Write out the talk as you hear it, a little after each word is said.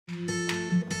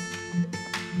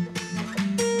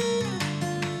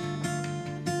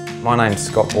My name's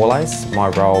Scott Borlace. My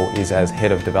role is as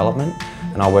Head of Development,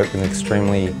 and I work with an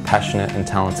extremely passionate and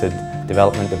talented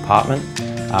development department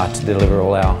to deliver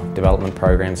all our development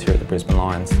programs here at the Brisbane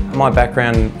Lions. My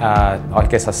background, I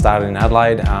guess I started in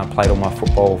Adelaide, played all my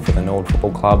football for the Nord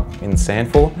Football Club in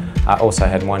Sandford. I also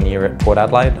had 1 year at Port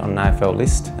Adelaide on an AFL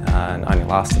list and only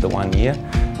lasted the 1 year,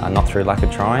 not through lack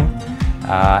of trying.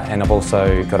 And I've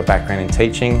also got a background in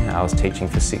teaching. I was teaching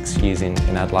for 6 years in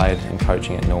Adelaide and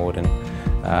coaching at Nord, and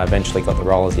eventually got the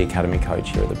role as the academy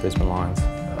coach here at the Brisbane Lions.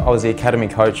 I was the academy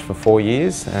coach for 4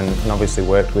 years and obviously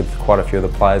worked with quite a few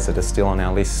of the players that are still on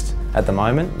our list at the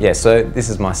moment. Yeah, so this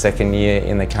is my 2nd year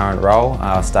in the current role.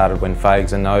 I started when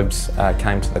Fags and Nobes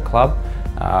came to the club.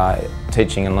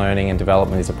 Teaching and learning and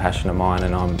development is a passion of mine,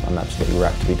 and I'm absolutely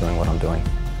rapt to be doing what I'm doing.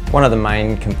 One of the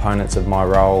main components of my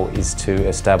role is to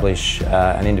establish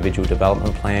an individual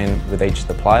development plan with each of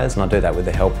the players, and I do that with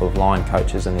the help of line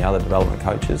coaches and the other development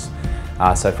coaches.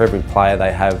 So for every player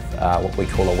they have what we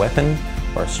call a weapon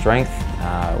or a strength,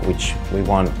 which we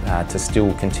want to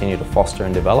still continue to foster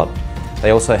and develop. They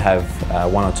also have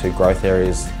 1 or 2 growth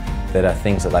areas that are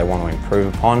things that they want to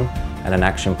improve upon, and an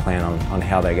action plan on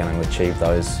how they're going to achieve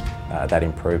that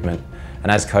improvement.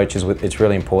 And as coaches, it's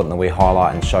really important that we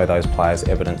highlight and show those players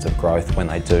evidence of growth when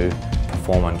they do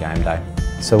perform on game day.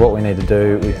 So what we need to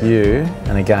do with you,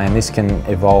 and again this can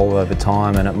evolve over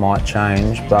time and it might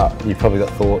change, but you've probably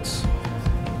got thoughts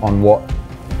on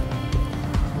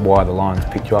why the Lions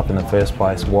picked you up in the first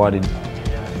place. Why did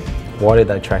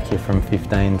they track you from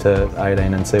 15 to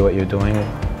 18 and see what you were doing?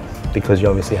 Because you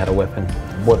obviously had a weapon.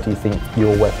 What do you think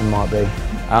your weapon might be?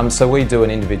 So we do an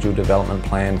individual development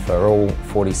plan for all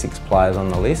 46 players on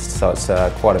the list, so it's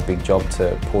quite a big job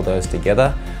to pull those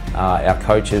together. Our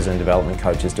coaches and development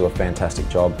coaches do a fantastic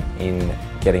job in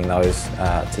getting those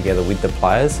together with the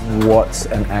players. What's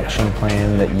an action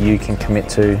plan that you can commit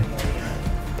to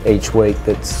each week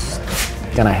that's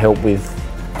going to help with,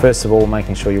 first of all,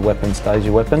 making sure your weapon stays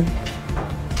your weapon,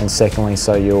 and secondly,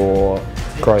 so your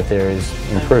growth areas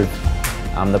improve?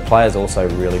 The players also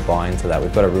really buy into that.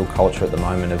 We've got a real culture at the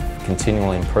moment of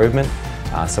continual improvement,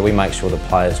 so we make sure the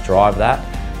players drive that,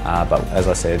 but as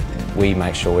I said, we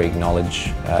make sure we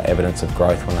acknowledge evidence of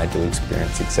growth when they do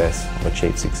experience success or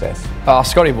achieve success.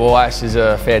 Scotty Borlace is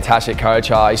a fantastic coach.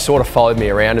 He sort of followed me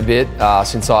around a bit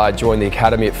since I joined the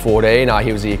academy at 14.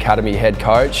 He was the academy head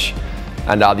coach,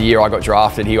 and the year I got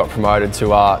drafted he got promoted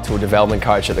to a development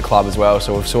coach at the club as well,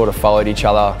 so we've sort of followed each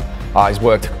other. He's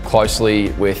worked closely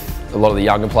with a lot of the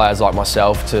younger players like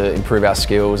myself to improve our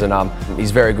skills, and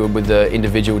he's very good with the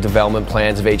individual development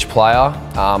plans of each player.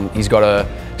 He's got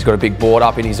a big board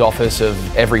up in his office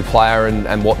of every player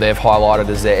and what they've highlighted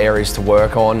as their areas to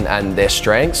work on and their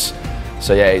strengths.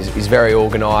 So yeah, he's very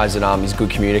organised, and he's a good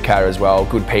communicator as well,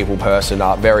 good people person,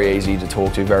 very easy to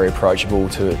talk to, very approachable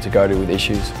to go to with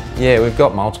issues. Yeah, we've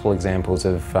got multiple examples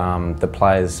of the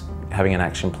players having an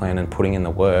action plan and putting in the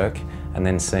work and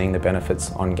then seeing the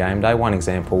benefits on game day. One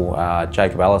example,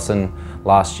 Jacob Allison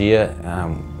last year,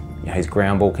 his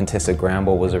ground ball, contested ground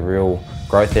ball was a real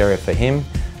growth area for him.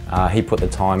 He put the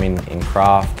time in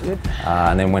craft,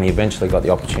 and then when he eventually got the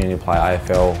opportunity to play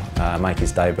AFL, make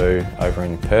his debut over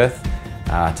in Perth,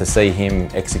 to see him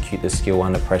execute the skill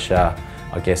under pressure,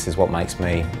 I guess is what makes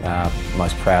me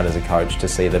most proud as a coach, to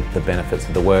see the benefits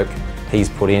of the work he's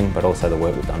put in, but also the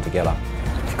work we've done together.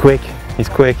 He's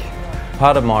quick.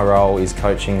 Part of my role is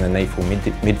coaching the NEFL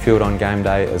midfield on game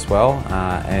day as well,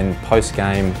 and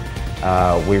post-game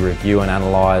we review and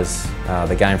analyse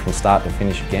the game from start to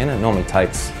finish again. It normally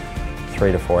takes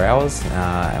 3 to 4 hours,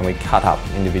 and we cut up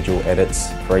individual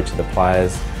edits for each of the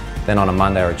players. Then on a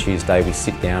Monday or a Tuesday we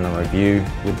sit down and review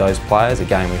with those players.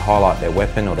 Again, we highlight their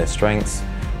weapon or their strengths,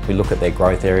 we look at their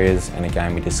growth areas, and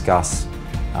again we discuss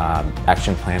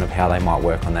action plan of how they might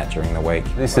work on that during the week.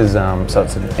 This is so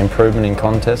it's an improvement in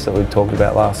contest that we've talked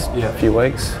about last few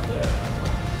weeks.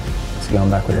 So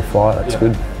going back with the flight, that's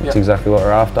good. That's exactly what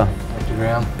we're after.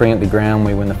 Bring it to ground,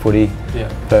 we win the footy.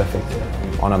 Perfect.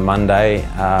 On a Monday,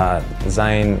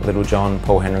 Zane, Littlejohn,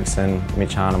 Paul Henriksen,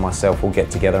 Mitch Hahn and myself will get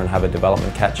together and have a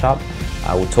development catch-up.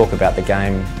 We'll talk about the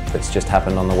game that's just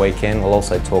happened on the weekend. We'll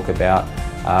also talk about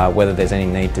whether there's any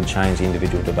need to change the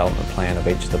individual development plan of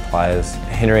each of the players.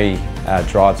 Henry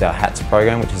drives our HATS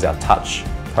program, which is our touch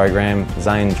program.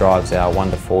 Zane drives our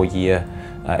 1 to 4 year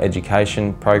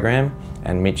education program,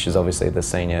 and Mitch is obviously the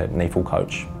senior NEFL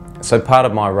coach. So part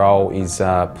of my role is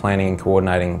planning and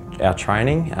coordinating our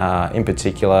training. In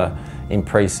particular, in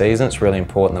pre-season, it's really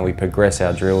important that we progress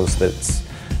our drills that's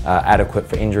adequate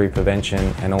for injury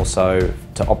prevention and also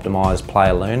to optimise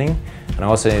player learning. And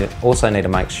I also need to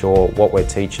make sure what we're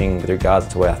teaching with regards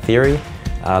to our theory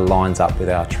lines up with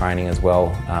our training as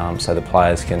well, so the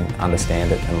players can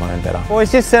understand it and learn better.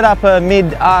 Boys, just set up a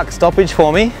mid-arc stoppage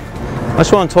for me. I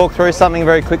just want to talk through something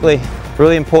very quickly.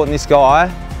 Really important, this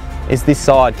guy is this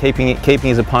side, keeping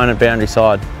his opponent boundary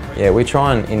side. Yeah, we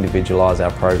try and individualise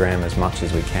our program as much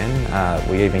as we can.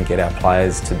 We even get our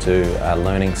players to do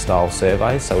learning style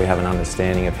surveys, so we have an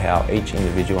understanding of how each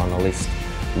individual on the list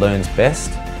learns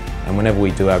best. And whenever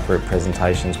we do our group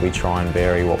presentations, we try and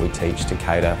vary what we teach to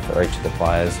cater for each of the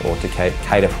players, or to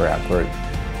cater for our group,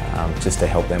 just to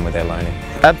help them with their learning.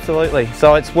 Absolutely.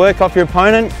 So it's work off your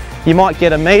opponent. You might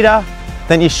get a metre,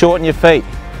 then you shorten your feet.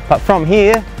 But from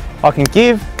here, I can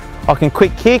give, I can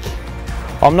quick kick,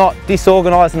 I'm not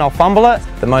disorganised and I'll fumble it.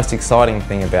 The most exciting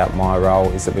thing about my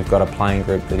role is that we've got a playing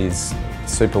group that is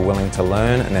super willing to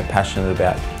learn, and they're passionate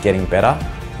about getting better.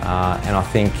 And I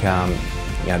think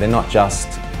they're not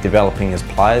just developing as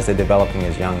players, they're developing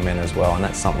as young men as well, and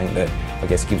that's something that I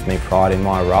guess gives me pride in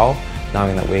my role,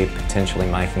 knowing that we're potentially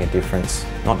making a difference,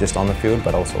 not just on the field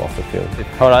but also off the field.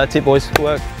 All right, that's it boys, good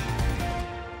work.